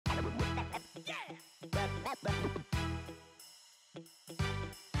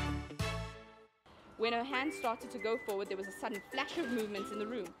When her hand started to go forward, there was a sudden flash of movement in the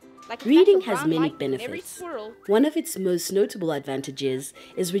room. Like Reading has many benefits. One of its most notable advantages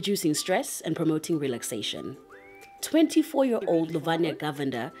is reducing stress and promoting relaxation. 24-year-old Luvania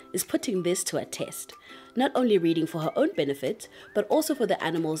Govender is putting this to a test, not only reading for her own benefit, but also for the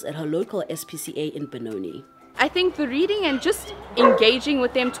animals at her local SPCA in Benoni. I think the reading and just engaging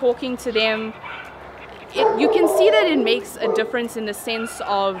with them, talking to them, you can see that it makes a difference in the sense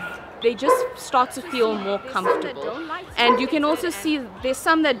of they just start to feel more comfortable. And you can also see there's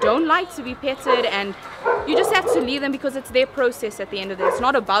some that don't like to be petted, and you just have to leave them because it's their process at the end of it. It's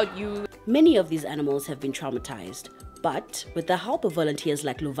not about you. Many of these animals have been traumatized, but with the help of volunteers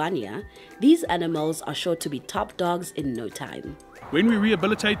like Luvania, these animals are sure to be top dogs in no time. When we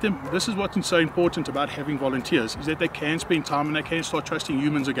rehabilitate them, this is what's so important about having volunteers, is that they can spend time and they can start trusting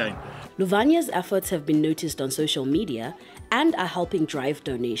humans again. Luvania's efforts have been noticed on social media and are helping drive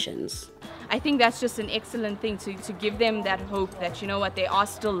donations. I think that's just an excellent thing to give them that hope that, you know what, they are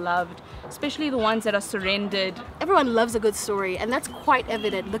still loved, especially the ones that are surrendered. Everyone loves a good story, and that's quite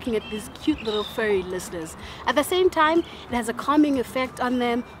evident looking at these cute little furry listeners. At the same time, it has a calming effect on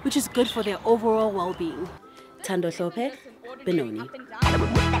them, which is good for their overall well-being. Benoni.